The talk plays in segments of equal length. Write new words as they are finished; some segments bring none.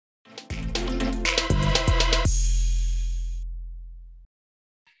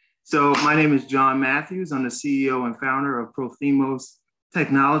So my name is John Matthews. I'm the CEO and founder of Prothymos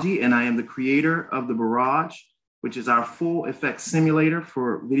Technology, and I am the creator of the BARRAGE, which is our full effect simulator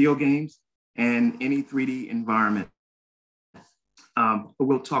for video games and any 3D environment. But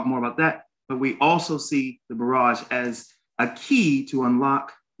we'll talk more about that. But we also see the BARRAGE as a key to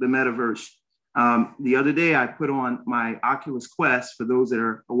unlock the metaverse. The other day, I put on my Oculus Quest, for those that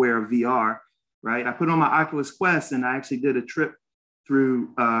are aware of VR, right? I put on my Oculus Quest and I actually did a trip through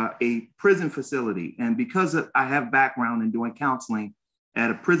a prison facility. And because I have background in doing counseling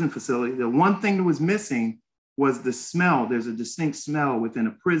at a prison facility, the one thing that was missing was the smell. There's a distinct smell within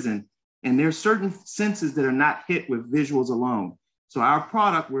a prison, and there's certain senses that are not hit with visuals alone. So our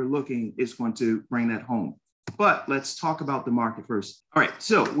product we're looking is going to bring that home. But let's talk about the market first. All right,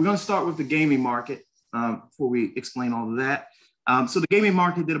 so we're going to start with the gaming market before we explain all of that. So the gaming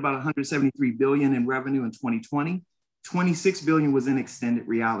market did about 173 billion in revenue in 2020. 26 billion was in extended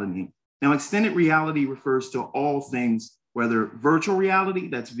reality. Now, extended reality refers to all things, whether virtual reality,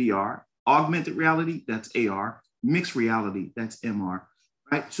 that's VR, augmented reality, that's AR, mixed reality, that's MR,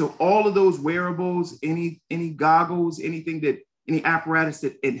 right? So all of those wearables, any goggles, any apparatus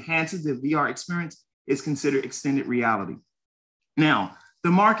that enhances the VR experience is considered extended reality. Now, the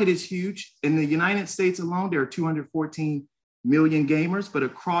market is huge. In the United States alone, there are 214 million gamers, but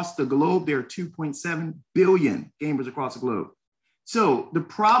across the globe, there are 2.7 billion gamers across the globe. So the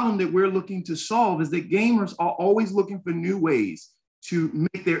problem that we're looking to solve is that gamers are always looking for new ways to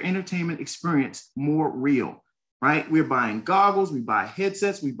make their entertainment experience more real, right? We're buying goggles, we buy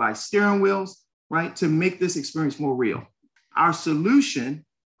headsets, we buy steering wheels, right? To make this experience more real. Our solution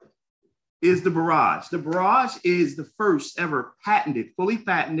is the BARRAGE. The BARRAGE is the first ever fully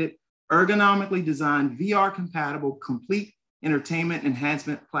patented, ergonomically designed, VR compatible, complete entertainment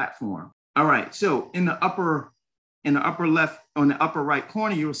enhancement platform. All right, so in the upper left, on the upper right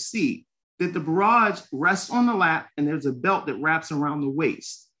corner, you'll see that the BARRAGE rests on the lap and there's a belt that wraps around the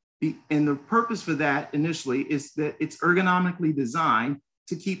waist. And the purpose for that initially is that it's ergonomically designed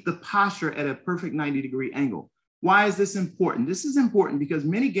to keep the posture at a perfect 90-degree angle. Why is this important? This is important because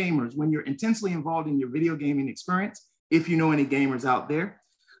many gamers, when you're intensely involved in your video gaming experience, if you know any gamers out there,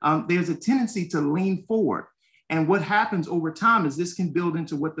 there's a tendency to lean forward. And what happens over time is this can build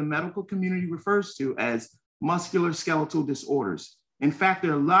into what the medical community refers to as musculoskeletal disorders. In fact,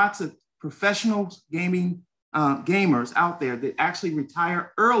 there are lots of professional gamers out there that actually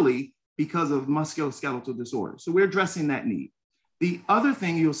retire early because of musculoskeletal disorders. So we're addressing that need. The other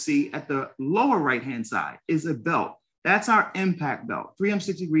thing you'll see at the lower right-hand side is a belt. That's our impact belt,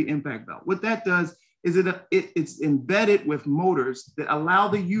 360-degree impact belt. What that does is it's embedded with motors that allow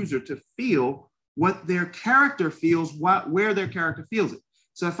the user to feel what their character feels, where their character feels it.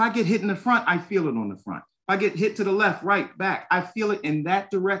 So if I get hit in the front, I feel it on the front. If I get hit to the left, right, back, I feel it in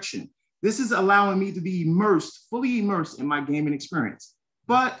that direction. This is allowing me to be immersed, fully immersed in my gaming experience.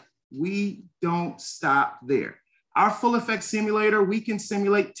 But we don't stop there. Our full effect simulator, we can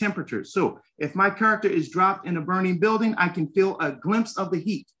simulate temperatures. So if my character is dropped in a burning building, I can feel a glimpse of the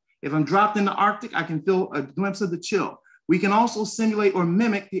heat. If I'm dropped in the Arctic, I can feel a glimpse of the chill. We can also simulate or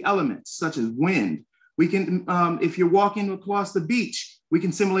mimic the elements, such as wind. We can, if you're walking across the beach, we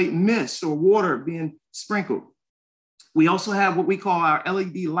can simulate mist or water being sprinkled. We also have what we call our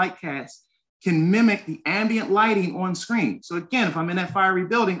LED light cast, can mimic the ambient lighting on screen. So again, if I'm in that fiery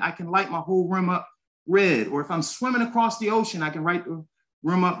building, I can light my whole room up red. Or if I'm swimming across the ocean, I can light the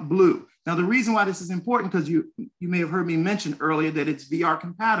room up blue. Now, the reason why this is important, because you may have heard me mention earlier that it's VR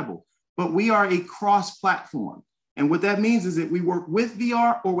compatible, but we are a cross-platform. And what that means is that we work with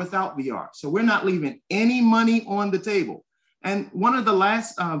VR or without VR. So we're not leaving any money on the table. And one of the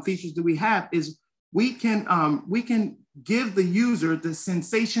last features that we have is we can give the user the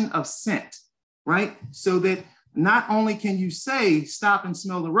sensation of scent, right? So that not only can you say, stop and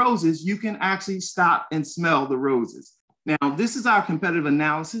smell the roses, you can actually stop and smell the roses. Now, this is our competitive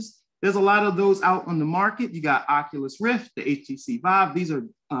analysis. There's a lot of those out on the market. You got Oculus Rift, the HTC Vive. These are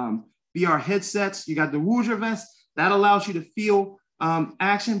VR headsets. You got the Woozer vest. That allows you to feel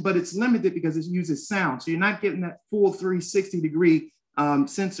action, but it's limited because it uses sound. So you're not getting that full 360-degree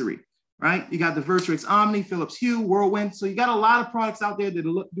sensory, right? You got the Virtuix Omni, Philips Hue, Whirlwind. So you got a lot of products out there that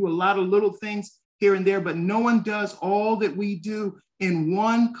do a lot of little things here and there, but no one does all that we do in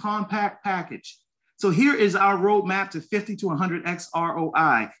one compact package. So here is our roadmap to 50 to 100x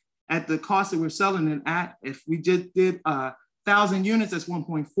ROI at the cost that we're selling it at. If we just did 1,000 units, that's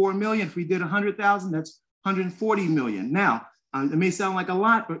 1.4 million. If we did 100,000, that's 140 million. Now, it may sound like a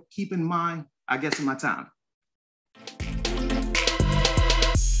lot, but keep in mind, I guess in my time.